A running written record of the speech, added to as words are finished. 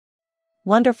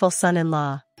Wonderful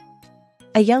son-in-law.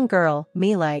 A young girl,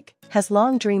 Melek, has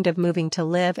long dreamed of moving to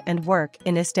live and work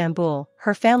in Istanbul.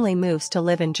 Her family moves to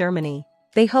live in Germany.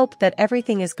 They hope that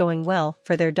everything is going well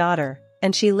for their daughter,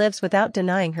 and she lives without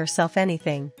denying herself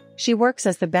anything. She works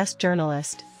as the best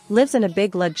journalist, lives in a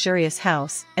big luxurious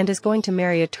house, and is going to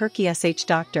marry a Turkish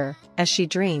doctor, as she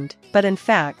dreamed. But in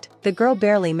fact, the girl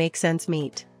barely makes ends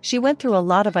meet. She went through a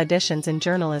lot of auditions in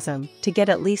journalism to get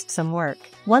at least some work.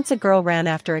 Once a girl ran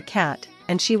after a cat,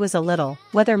 and she was a little.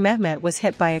 Whether Mehmet was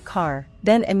hit by a car,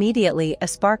 then immediately a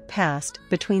spark passed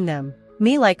between them.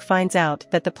 Melek finds out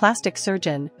that the plastic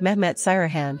surgeon, Mehmet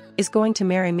Sirahan, is going to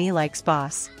marry Melek's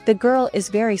boss. The girl is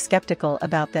very skeptical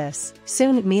about this.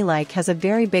 Soon Melek has a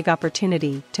very big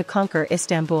opportunity to conquer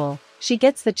Istanbul. She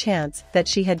gets the chance that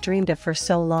she had dreamed of for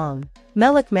so long.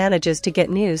 Melek manages to get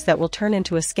news that will turn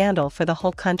into a scandal for the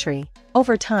whole country.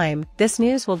 Over time, this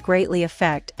news will greatly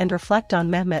affect and reflect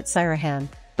on Mehmet Sirahan.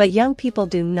 But young people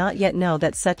do not yet know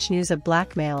that such news of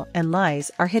blackmail and lies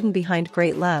are hidden behind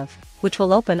great love, which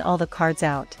will open all the cards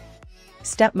out.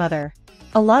 Stepmother.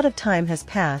 A lot of time has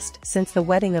passed since the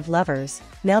wedding of lovers.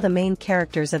 Now the main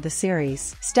characters of the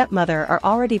series, Stepmother, are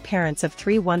already parents of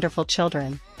 3 wonderful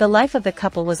children. The life of the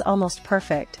couple was almost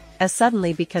perfect, as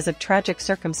suddenly because of tragic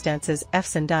circumstances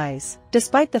Efsun dies.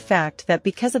 Despite the fact that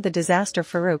because of the disaster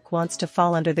Faruk wants to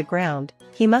fall under the ground,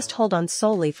 he must hold on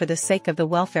solely for the sake of the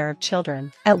welfare of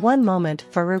children. At one moment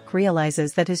Faruk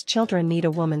realizes that his children need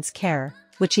a woman's care,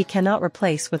 which he cannot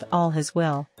replace with all his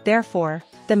will. Therefore,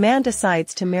 the man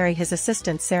decides to marry his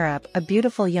assistant Serap, a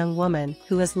beautiful young woman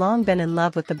who has long been in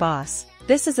love with the boss.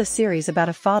 This is a series about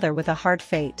a father with a hard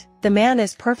fate. The man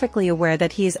is perfectly aware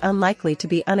that he is unlikely to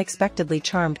be unexpectedly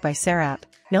charmed by Serap,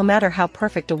 no matter how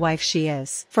perfect a wife she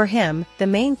is. For him, the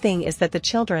main thing is that the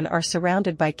children are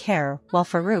surrounded by care while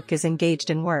Faruk is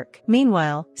engaged in work.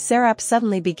 Meanwhile, Serap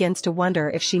suddenly begins to wonder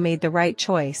if she made the right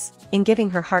choice in giving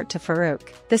her heart to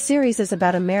Faruk. The series is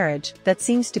about a marriage that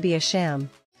seems to be a sham.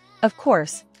 Of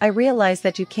course, I realize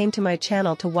that you came to my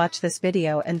channel to watch this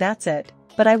video and that's it,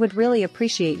 but I would really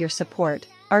appreciate your support.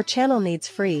 Our channel needs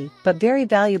free, but very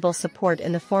valuable support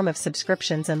in the form of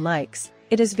subscriptions and likes.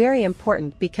 It is very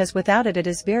important because without it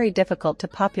is very difficult to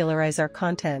popularize our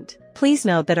content. Please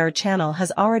note that our channel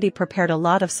has already prepared a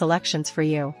lot of selections for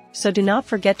you, so do not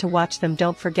forget to watch them.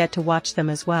 Don't forget to watch them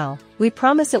as well. We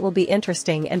promise it will be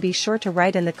interesting, and be sure to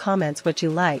write in the comments what you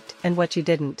liked and what you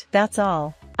didn't. That's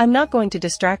all. I'm not going to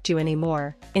distract you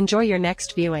anymore. Enjoy your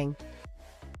next viewing.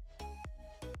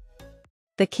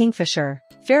 The Kingfisher.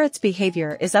 Ferit's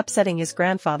behavior is upsetting his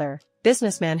grandfather,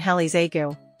 businessman Halis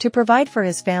Egu. To provide for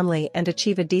his family and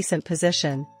achieve a decent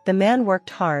position, the man worked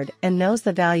hard and knows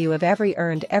the value of every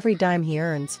dime he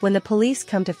earns. When the police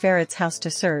come to Ferit's house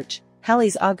to search,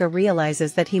 Halis Aga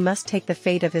realizes that he must take the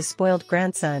fate of his spoiled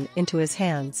grandson into his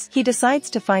hands. He decides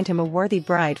to find him a worthy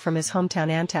bride from his hometown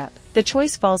Antep. The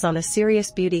choice falls on a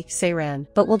serious beauty, Seyran.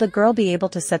 But will the girl be able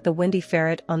to set the windy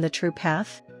Ferit on the true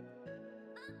path?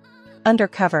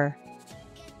 Undercover.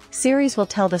 Series will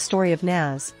tell the story of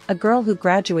Naz, a girl who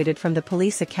graduated from the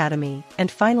police academy and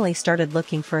finally started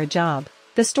looking for a job.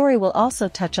 The story will also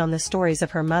touch on the stories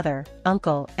of her mother,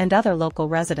 uncle, and other local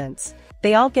residents.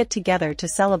 They all get together to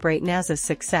celebrate Naz's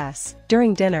success.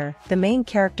 During dinner, the main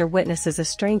character witnesses a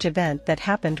strange event that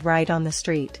happened right on the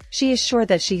street. She is sure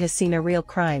that she has seen a real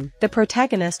crime. The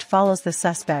protagonist follows the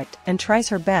suspect and tries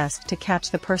her best to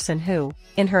catch the person who,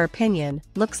 in her opinion,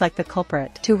 looks like the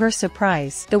culprit. To her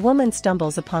surprise, the woman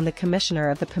stumbles upon the commissioner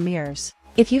of the Pamirs.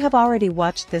 If you have already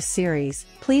watched this series,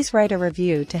 please write a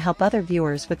review to help other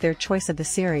viewers with their choice of the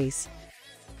series.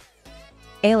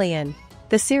 Alien.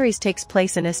 The series takes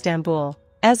place in Istanbul.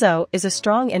 Ezo is a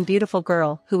strong and beautiful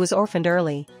girl who was orphaned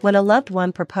early. When a loved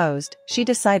one proposed, she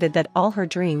decided that all her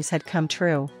dreams had come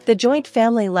true. The joint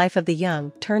family life of the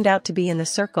young turned out to be in the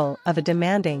circle of a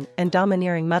demanding and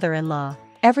domineering mother-in-law.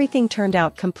 Everything turned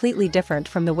out completely different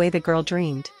from the way the girl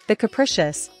dreamed. The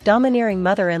capricious, domineering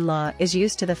mother-in-law is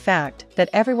used to the fact that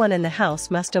everyone in the house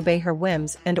must obey her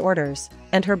whims and orders,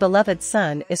 and her beloved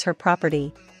son is her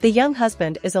property. The young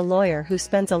husband is a lawyer who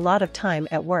spends a lot of time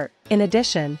at work. In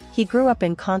addition, he grew up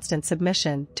in constant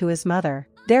submission to his mother.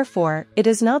 Therefore, it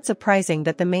is not surprising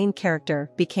that the main character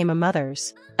became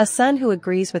a son who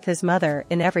agrees with his mother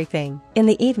in everything. In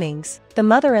the evenings, the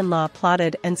mother-in-law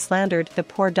plotted and slandered the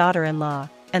poor daughter-in-law,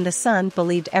 and the son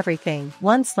believed everything.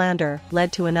 One slander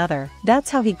led to another. That's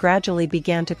how he gradually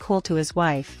began to cool to his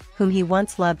wife, whom he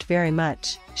once loved very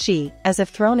much. She, as if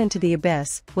thrown into the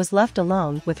abyss, was left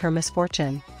alone with her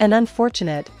misfortune. An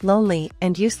unfortunate, lonely,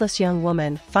 and useless young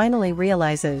woman finally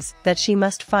realizes that she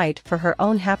must fight for her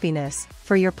own happiness,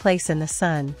 for your place in the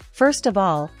sun. First of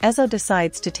all, Ezo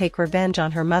decides to take revenge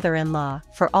on her mother-in-law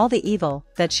for all the evil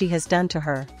that she has done to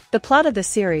her. The plot of the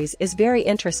series is very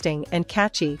interesting and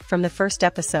catchy from the first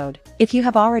episode. If you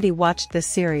have already watched this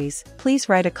series, please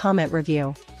write a comment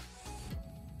review.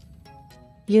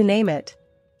 You Name It.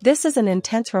 This is an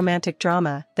intense romantic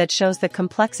drama that shows the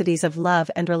complexities of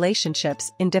love and relationships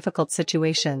in difficult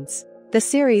situations. The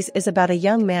series is about a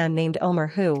young man named Omer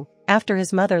who, after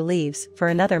his mother leaves for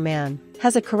another man,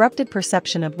 has a corrupted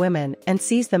perception of women and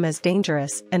sees them as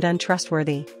dangerous and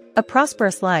untrustworthy. A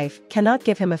prosperous life cannot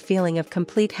give him a feeling of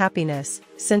complete happiness,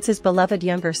 since his beloved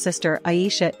younger sister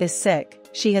Aisha is sick.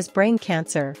 She has brain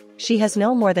cancer. She has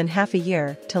no more than half a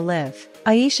year to live.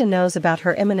 Aisha knows about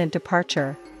her imminent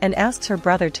departure and asks her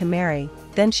brother to marry,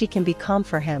 then she can be calm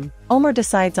for him. Omer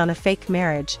decides on a fake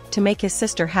marriage to make his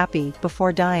sister happy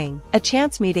before dying. A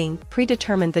chance meeting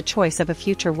predetermined the choice of a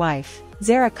future wife.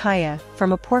 Zara Kaya,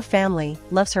 from a poor family,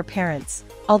 loves her parents,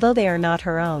 although they are not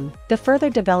her own. The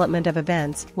further development of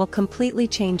events will completely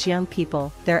change young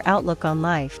people, their outlook on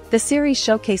life. The series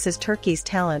showcases Turkey's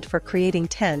talent for creating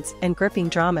tense and gripping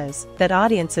dramas that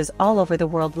audiences all over the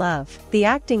world love. The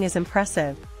acting is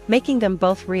impressive, making them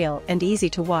both real and easy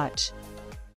to watch.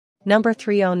 Number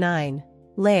 309.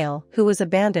 Lael, who was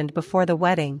abandoned before the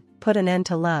wedding, put an end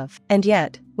to love. And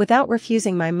yet, without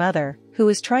refusing my mother, who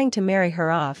is trying to marry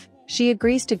her off, she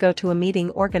agrees to go to a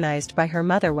meeting organized by her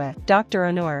mother with Dr.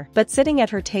 Onur. But sitting at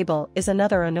her table is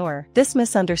another Onur. This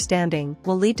misunderstanding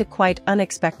will lead to quite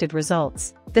unexpected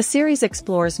results. The series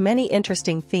explores many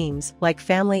interesting themes like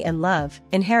family and love,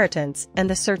 inheritance, and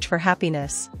the search for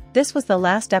happiness. This was the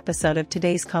last episode of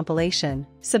today's compilation.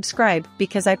 Subscribe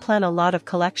because I plan a lot of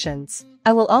collections.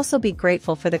 I will also be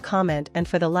grateful for the comment and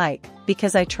for the like,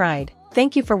 because I tried.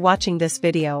 Thank you for watching this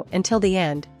video until the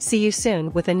end. See you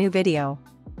soon with a new video.